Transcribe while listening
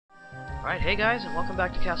Alright, hey guys, and welcome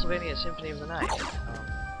back to Castlevania Symphony of the Night.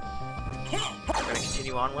 We're going to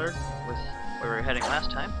continue onward with where we were heading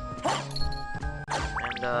last time.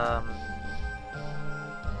 And,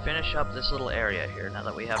 finish up this little area here, now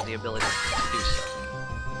that we have the ability to do so.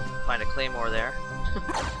 Find a claymore there.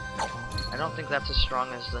 I don't think that's as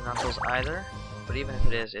strong as the Knuckles either, but even if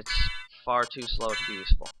it is, it's far too slow to be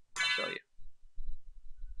useful. I'll show you.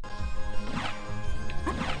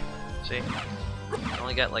 See? You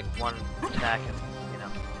only get like one attack and, you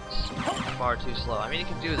know, it's far too slow. I mean, you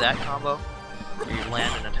can do that combo where you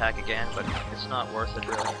land and attack again, but it's not worth it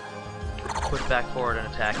really. Put back forward and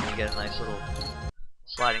attack and you get a nice little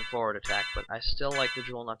sliding forward attack, but I still like the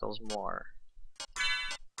Jewel Knuckles more.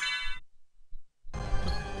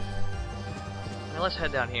 Now let's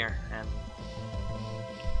head down here and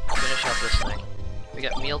finish up this thing. We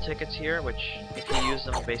got meal tickets here, which if you use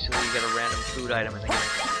them, basically you get a random food item in the game.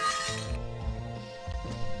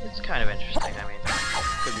 It's kind of interesting, I mean,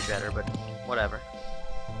 could be better, but whatever.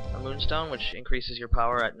 A moonstone, which increases your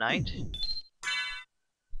power at night.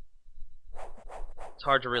 It's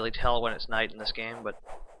hard to really tell when it's night in this game, but,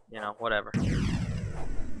 you know, whatever.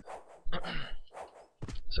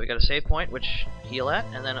 So we got a save point, which heal at,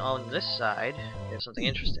 and then on this side, we have something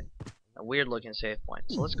interesting. A weird looking save point.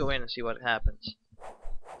 So let's go in and see what happens.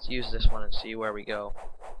 Let's use this one and see where we go.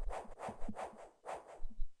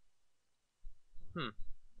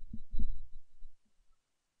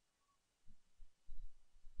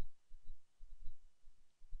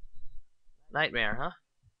 Nightmare, huh?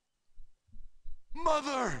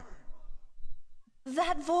 Mother!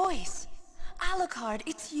 That voice! Alucard,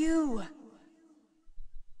 it's you!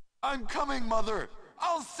 I'm coming, Mother!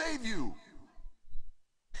 I'll save you!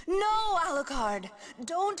 No, Alucard!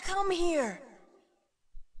 Don't come here!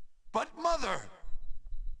 But Mother!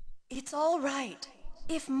 It's all right.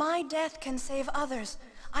 If my death can save others,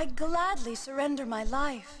 I'd gladly surrender my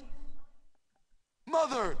life.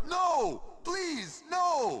 Mother, no! Please,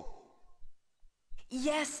 no!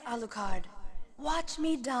 Yes, Alucard. Watch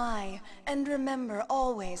me die, and remember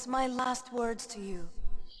always my last words to you.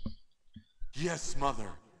 Yes,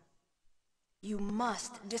 Mother. You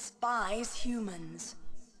must despise humans.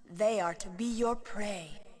 They are to be your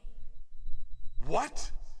prey.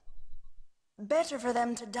 What? Better for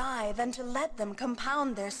them to die than to let them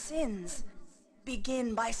compound their sins.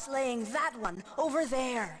 Begin by slaying that one over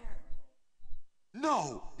there.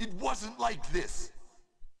 No, it wasn't like this.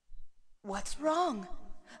 What's wrong?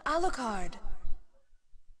 Alucard.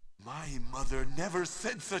 My mother never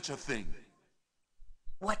said such a thing.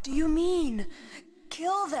 What do you mean?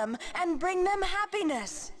 Kill them and bring them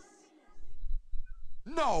happiness.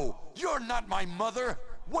 No, you're not my mother.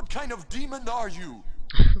 What kind of demon are you?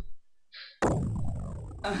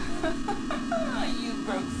 You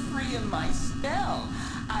broke free of my spell.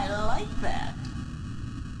 I like that.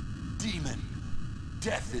 Demon,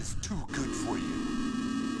 death is too good for you.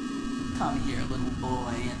 Come here, little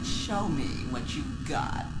boy, and show me what you've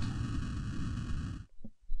got.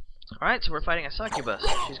 Alright, so we're fighting a Succbus.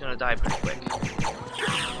 She's gonna die pretty quick.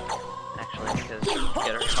 Actually, because you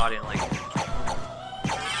get her caught in like an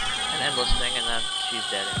endless thing and then she's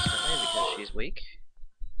dead instantly because she's weak.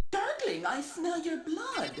 Darkling, I smell your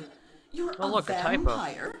blood. You're Oh, look, a a typo.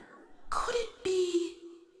 vampire. Could it be...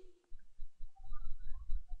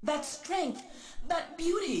 that strength, that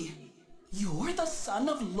beauty? You're the son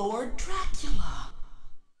of Lord Dracula.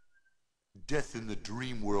 Death in the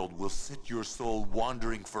dream world will set your soul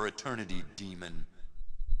wandering for eternity, demon.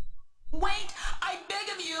 Wait, I beg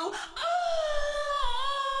of you!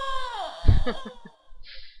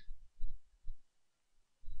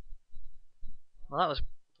 Well, that was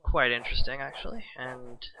quite interesting, actually.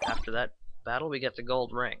 And after that battle, we get the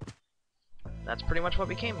gold ring. That's pretty much what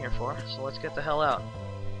we came here for, so let's get the hell out.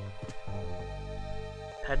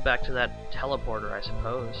 Head back to that teleporter, I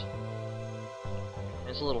suppose.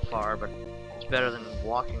 It's a little far, but it's better than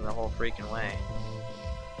walking the whole freaking way.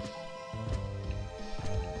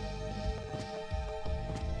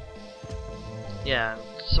 Yeah,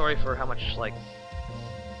 sorry for how much, like,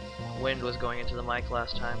 wind was going into the mic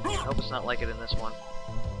last time. I hope it's not like it in this one.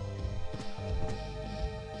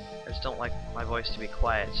 I just don't like my voice to be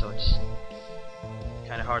quiet, so it's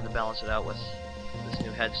kind of hard to balance it out with this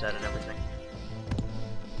new headset and everything.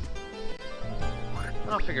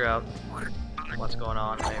 I'll figure out what's going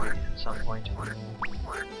on maybe at some point.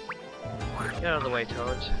 Get out of the way,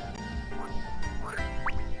 Toads.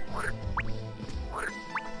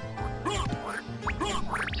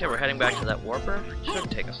 Okay, we're heading back to that warper.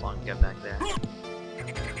 Shouldn't take us long to get back there.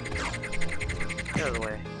 Get out of the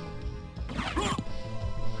way.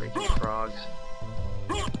 Freaking frogs.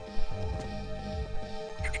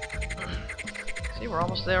 See, we're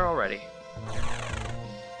almost there already.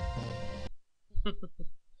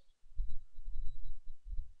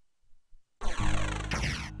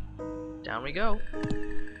 Down we go.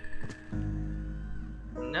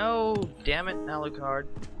 No, damn it, Alucard.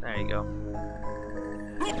 There you go.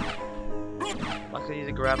 Luckily,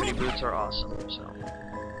 the gravity boots are awesome, so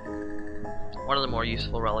one of the more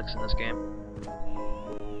useful relics in this game.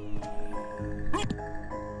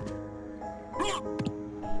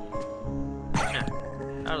 Yeah,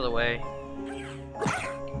 out of the way.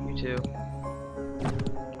 You too.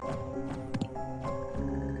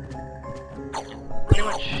 Pretty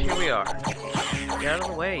much, here we are. Get out of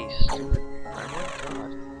the way, stupid. Oh my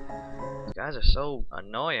god. These guys are so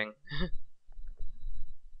annoying.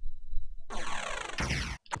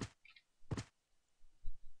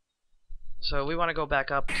 So we want to go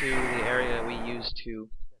back up to the area we used to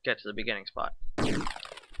get to the beginning spot.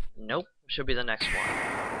 Nope, should be the next one.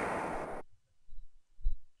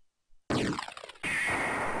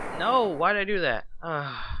 No, why did I do that?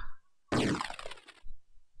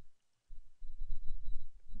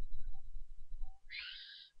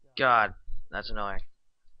 God, that's annoying.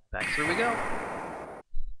 Back through we go.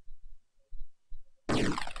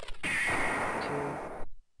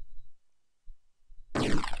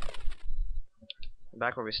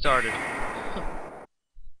 Back where we started.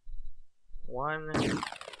 1,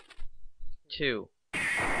 2.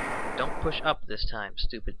 Don't push up this time,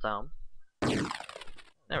 stupid thumb.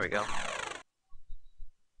 There we go.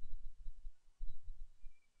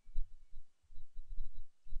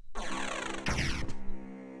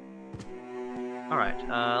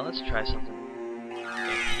 Alright, let's try something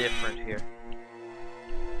different here.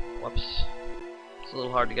 Whoops. It's a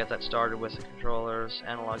little hard to get that started with the controller's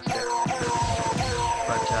analog stick.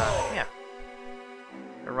 But, yeah.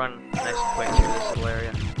 I run nice and quick through this little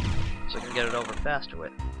area, so I can get it over faster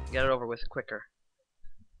with. Get it over with quicker.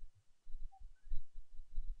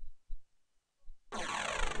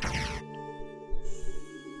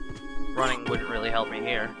 Running wouldn't really help me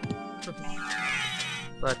here.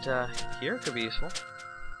 But, here could be useful.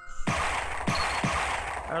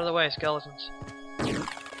 Out of the way, skeletons.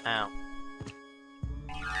 Ow.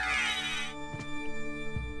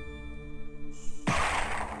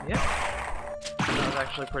 Yep. That was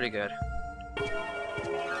actually pretty good.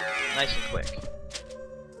 Nice and quick.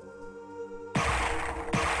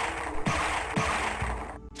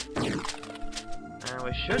 And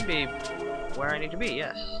we should be where I need to be,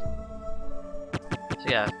 yes. So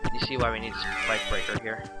yeah, you see why we need Spike Breaker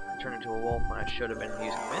here. I turned into a wolf when I should have been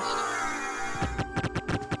using Mist.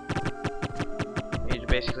 You need to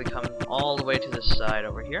basically come all the way to this side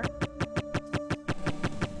over here.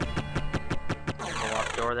 There's a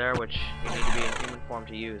locked door there, which you need to be in human form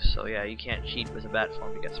to use, so yeah, you can't cheat with a bat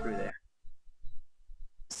form to get through there.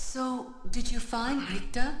 So, did you find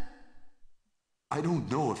Richter? I don't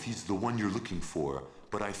know if he's the one you're looking for,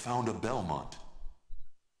 but I found a Belmont.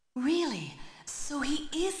 Really? So he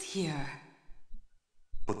is here.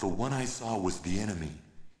 But the one I saw was the enemy.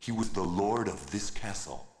 He was the lord of this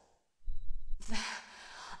castle.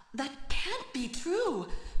 That can't be true.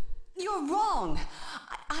 You're wrong.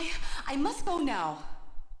 I must go now.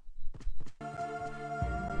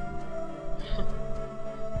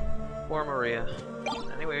 Poor Maria.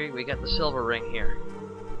 Anyway, we got the silver ring here.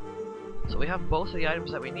 So we have both of the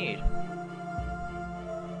items that we need.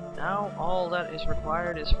 Now all that is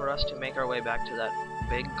required is for us to make our way back to that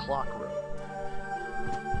big clock room.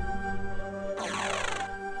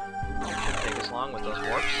 It shouldn't take us long with those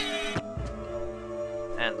warps.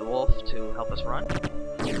 And the wolf to help us run.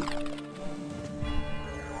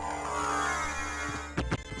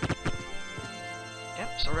 Yep,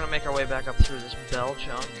 so we're gonna make our way back up through this bell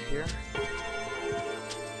chunk here.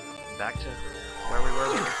 Back to where we were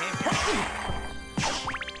when we came here.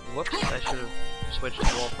 Whoops, I should have switched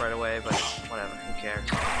to wolf right away, but whatever, who cares.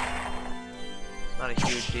 It's not a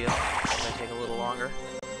huge deal. It might take a little longer.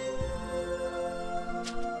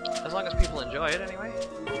 As long as people enjoy it anyway.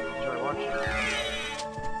 Enjoy watching it.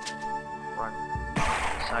 Run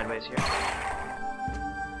sideways here.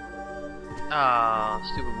 Ah,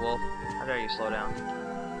 stupid wolf. How dare you slow down.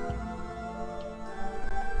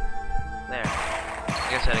 There.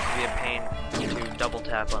 Like I said, it can be a pain to double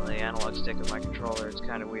tap on the analog stick of my controller. It's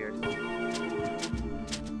kind of weird.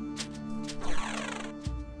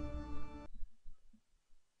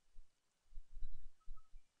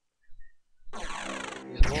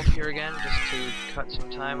 Use wolf here again just to cut some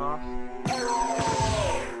time off.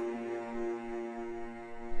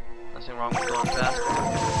 Nothing wrong with going faster.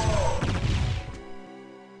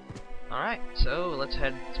 Alright, so let's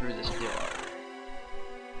head through this door.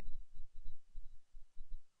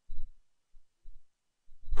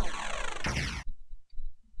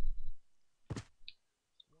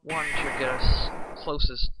 one should get us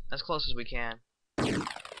as close as we can.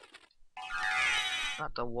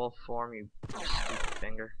 Not the wolf form, you stupid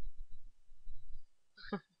finger.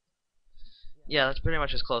 Yeah, that's pretty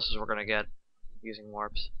much as close as we're gonna get using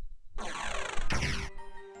warps.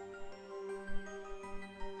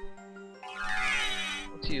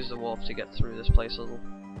 Let's use the wolf to get through this place a little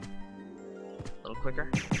quicker,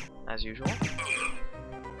 as usual.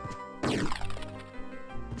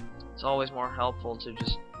 It's always more helpful to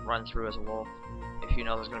just run through as a wolf, if you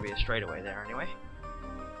know there's going to be a straightaway there anyway.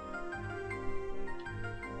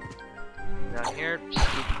 Down here,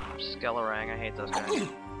 Skelerang, I hate those guys.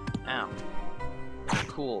 Ow. They're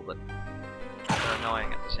cool, but they're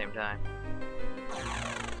annoying at the same time.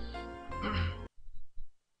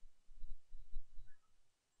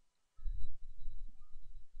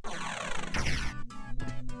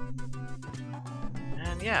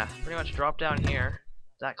 And yeah, pretty much drop down here.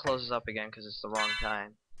 That closes up again because it's the wrong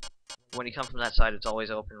time. When you come from that side, it's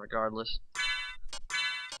always open regardless.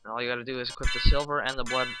 And all you gotta do is equip the silver and the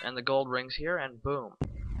blood and the gold rings here, and boom.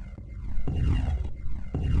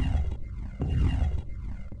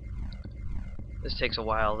 This takes a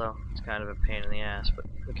while though. It's kind of a pain in the ass, but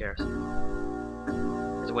who cares? You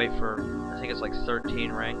have to wait for, I think it's like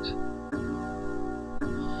 13 rings.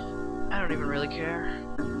 I don't even really care.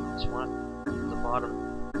 Just want the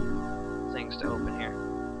bottom things to open here.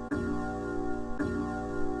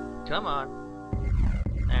 Come on.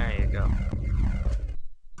 There you go.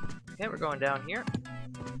 Okay, we're going down here.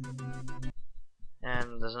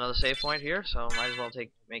 And there's another save point here, so might as well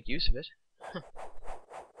make use of it.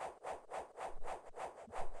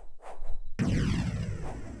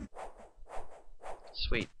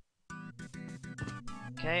 Sweet.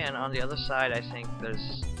 Okay, and on the other side I think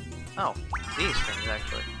there's... Oh, these things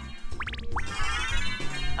actually.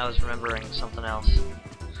 I was remembering something else.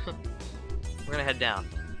 We're gonna head down.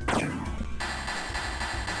 The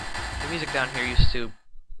music down here used to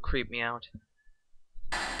creep me out.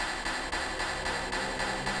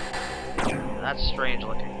 That's strange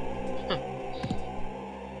looking.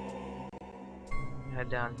 Head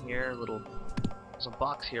down here, there's a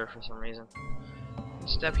box here for some reason.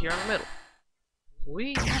 Step here in the middle.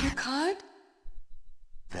 Whee! Alucard?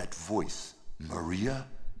 That voice, Maria?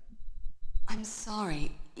 I'm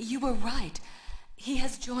sorry. You were right. He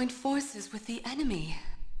has joined forces with the enemy.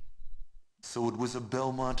 So it was a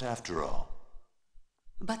Belmont after all.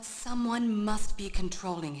 But someone must be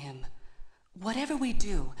controlling him. Whatever we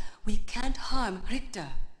do, we can't harm Richter.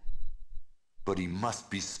 But he must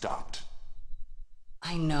be stopped.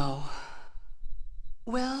 I know.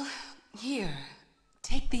 Well, here.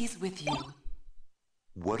 Take these with you.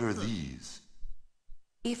 What are these?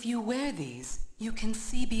 If you wear these, you can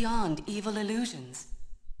see beyond evil illusions.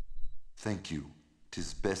 Thank you.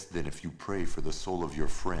 'Tis best then if you pray for the soul of your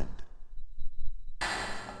friend.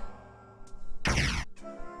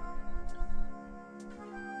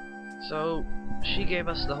 So, she gave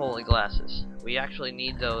us the holy glasses. We actually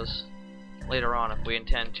need those later on if we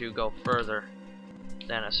intend to go further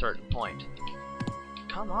than a certain point.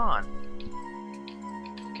 Come on!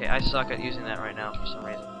 Okay, I suck at using that right now for some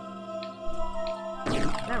reason.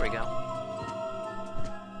 There we go.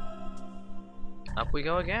 Up we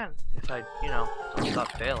go again. If I, don't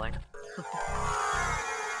stop failing.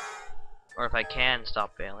 Or if I can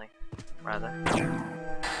stop failing, rather.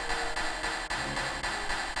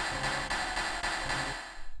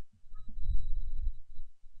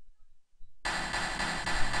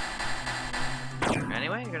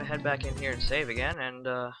 Anyway, I'm gonna head back in here and save again, and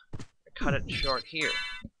cut it short here.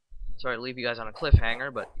 Sorry to leave you guys on a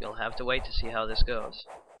cliffhanger, but you'll have to wait to see how this goes.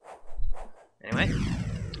 Anyway,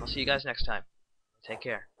 I'll see you guys next time. Take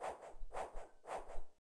care.